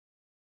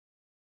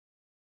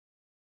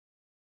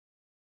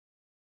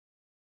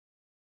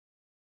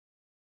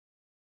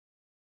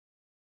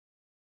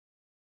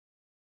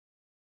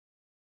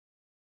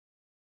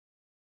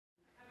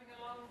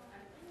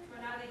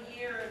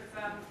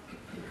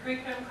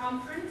short-term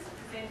conference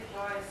presented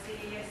by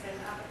CES and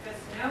other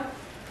personnel,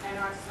 and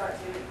I'd just like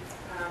to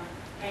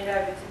hand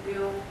over to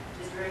Bill,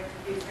 who's going to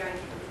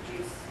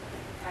introduce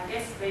our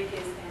guest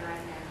speakers and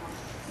open our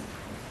conference.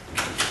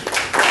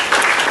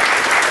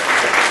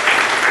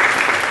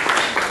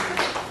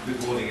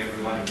 Good morning,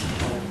 everyone.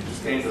 I'll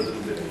stand a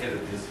little bit ahead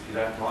of this, if you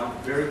don't mind.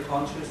 Very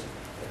conscious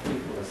that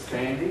people are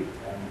standing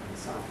and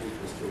some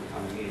people are still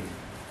coming in,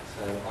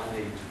 so I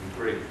need to be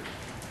brief.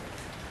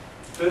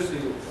 Firstly,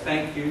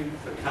 thank you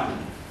for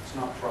coming. It's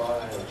not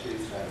Friday or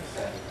Tuesday or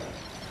Saturday,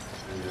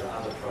 and there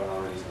are other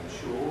priorities, I'm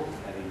sure,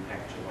 that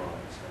impact your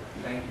lives. So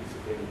thank you for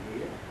being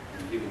here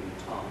and giving your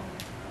time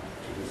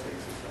to this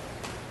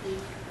exercise.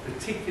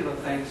 Particular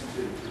thanks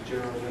to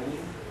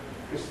Geraldine,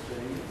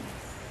 Christine,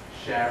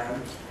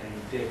 Sharon and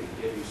Debbie.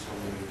 Debbie's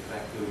someone in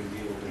fact doing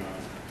the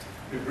organising,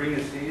 who bring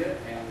us here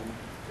and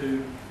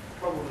who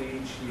probably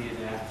each year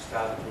now have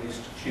started to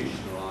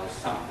institutionalise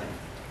something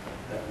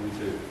that we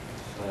do.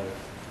 So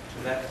to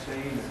that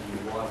team and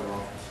the wider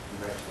office,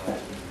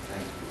 congratulations and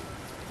thank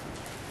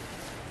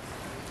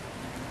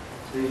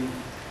you.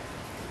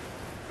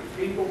 The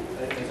people,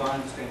 as I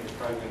understand the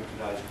program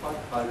today, is quite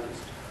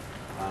focused.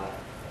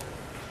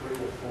 3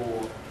 or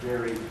 4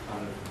 very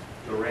kind of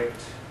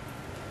direct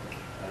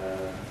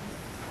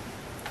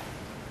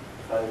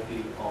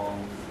focusing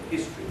on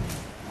history,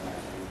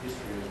 and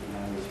history as we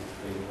know as it's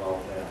being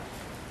rolled out.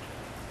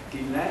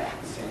 In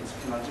that sense,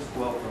 can I just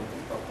welcome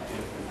Dr.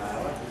 Jennifer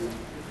Naylor, who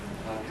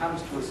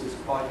comes to us as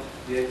quite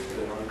the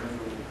expert. I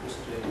remember when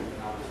Christine and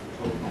others were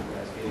talking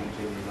about getting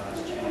Jenny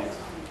last year,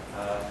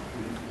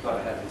 we've got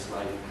to have this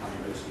lady come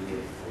and do some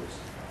work for us.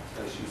 So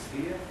she's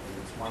here, and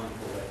it's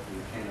wonderful that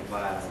we can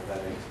avail of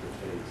that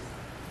expertise.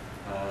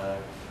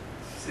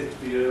 She said to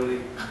me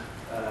early,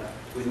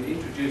 when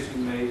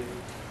introducing me,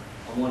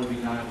 I want to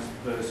be known as the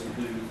person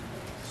who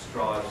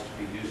strives to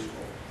be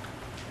useful,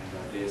 and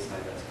I dare say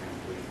that's going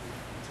to be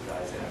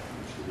today's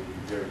outcome. It should be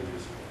very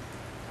useful,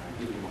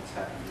 given what's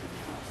happened in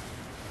the past.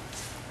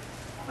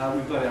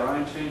 We've got our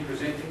own team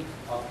presenting,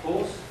 of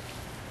course,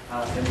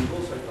 and we've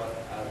also got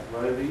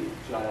Roby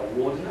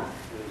Jayawardena,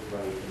 who's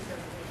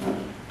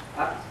Roby,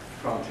 up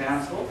from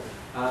Townsville,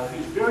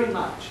 who's very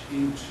much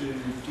into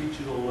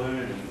digital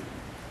learning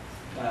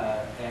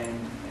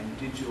and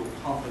digital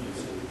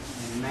competency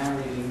and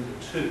marrying the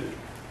two.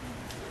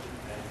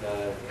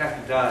 And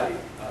Kathy Day,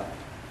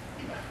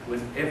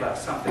 whenever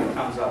something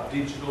comes up,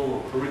 digital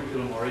or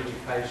curriculum or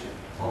education,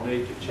 I'll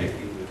need to check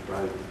in with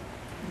Roby.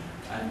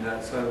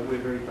 And so we're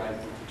very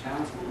grateful to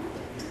Townsville,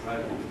 and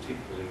Roby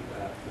particularly,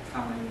 for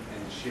coming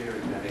and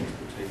sharing that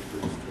expertise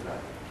with us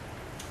today.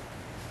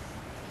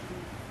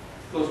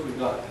 Of course, we've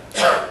got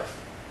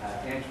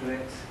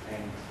Antoinette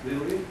and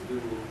Lillian, who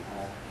will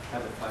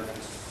have a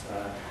focus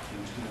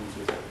in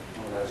terms of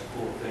one of those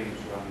core themes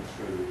running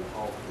through the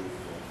whole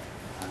curriculum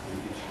from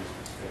Indigenous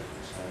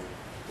perspective. So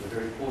we're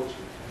very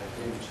fortunate to have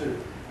them too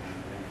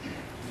and to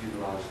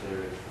utilise their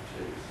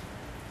expertise.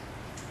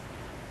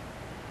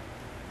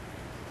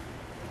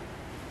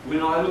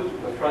 When I looked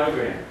at the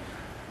program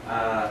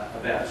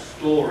about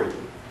story,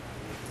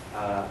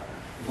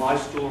 my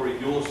story,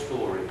 your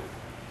story,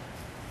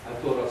 I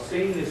thought I've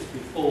seen this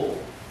before.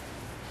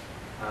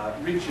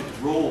 Richard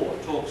Raw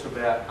talks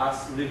about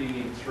us living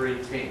in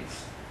 3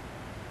 tents.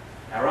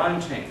 Our own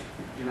tent,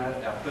 you know,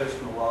 our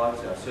personal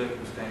lives, our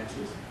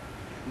circumstances,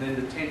 and then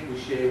the tent we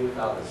share with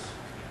others.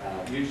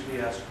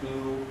 Usually our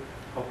school,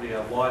 probably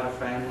our wider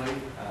family,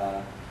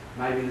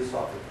 maybe the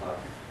soccer club.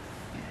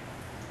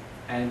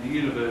 And the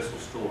universal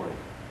story,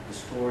 the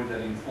story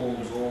that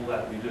informs all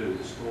that we do,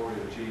 the story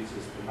of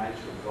Jesus, the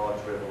nature of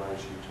God's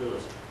revelation to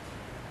us.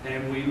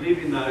 And we live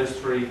in those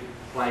 3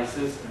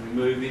 places and we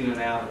move in and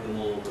out of them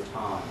all the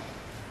time.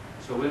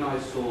 So when I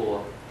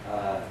saw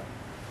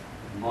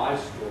my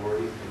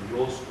story and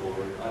your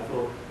story, I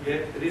thought, yeah,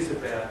 it is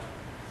about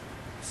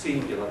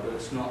singular, but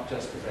it's not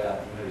just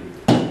about me.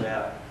 It's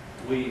about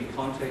we in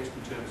context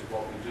in terms of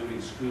what we do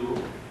in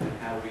school and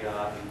how we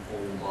are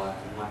informed by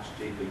a much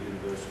deeper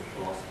universal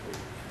philosophy.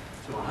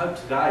 So my hope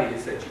today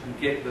is that you can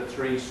get the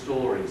 3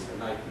 stories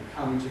and they can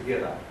come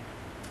together.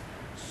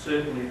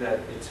 Certainly that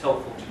it's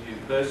helpful to you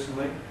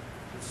personally,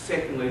 but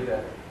secondly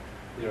that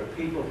there are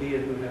people here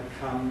who have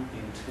come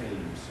in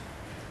teams,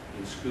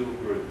 in school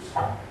groups,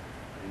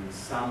 and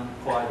some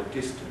quite a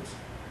distance.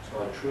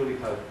 So I truly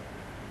hope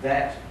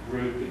that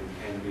grouping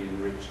can be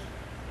enriched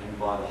and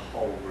by the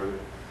whole group,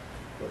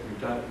 but we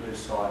don't lose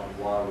sight of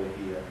why we're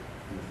here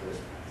in the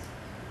first place,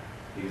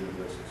 the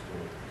universal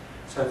story.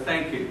 So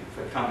thank you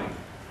for coming.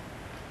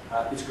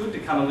 It's good to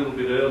come a little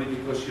bit early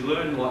because you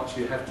learn what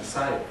you have to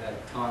say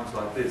at times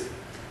like this.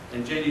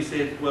 And Jenny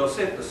said, well,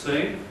 set the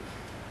scene.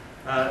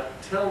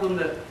 Tell them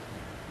that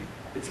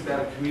it's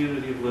about a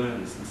community of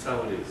learners, and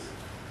so it is.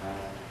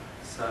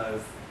 So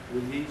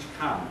we each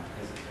come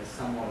as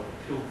somewhat of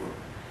a pilgrim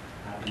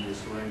in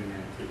this learning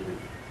activity.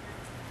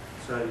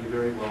 So you're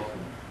very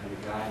welcome. And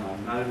again,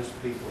 I notice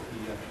people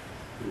here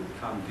who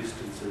have come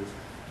distances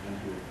and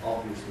who have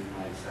obviously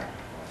made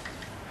sacrifices.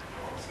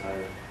 So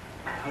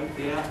I hope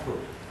the output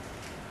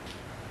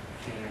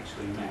can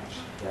actually match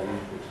that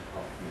input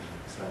of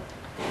commitment. So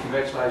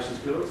congratulations,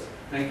 girls.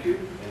 Thank you,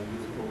 and we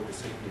look forward to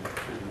seeing you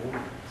through the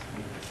morning.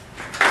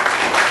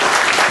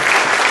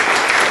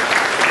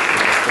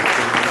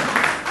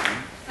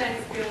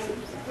 Thanks, Bill.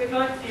 We'd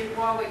like to,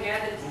 while we're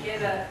gathered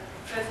together,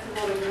 first of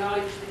all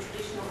acknowledge the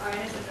traditional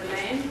owners of the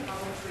land on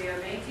which we are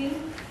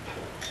meeting,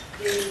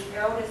 the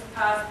elders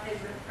past,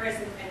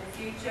 present and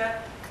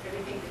future,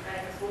 everything that they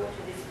have brought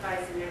to this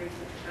place and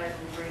everything that they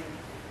will bring.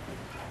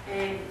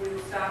 And we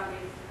will start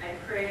with a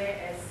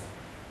prayer as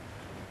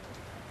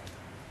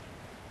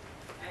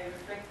a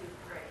reflective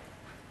prayer.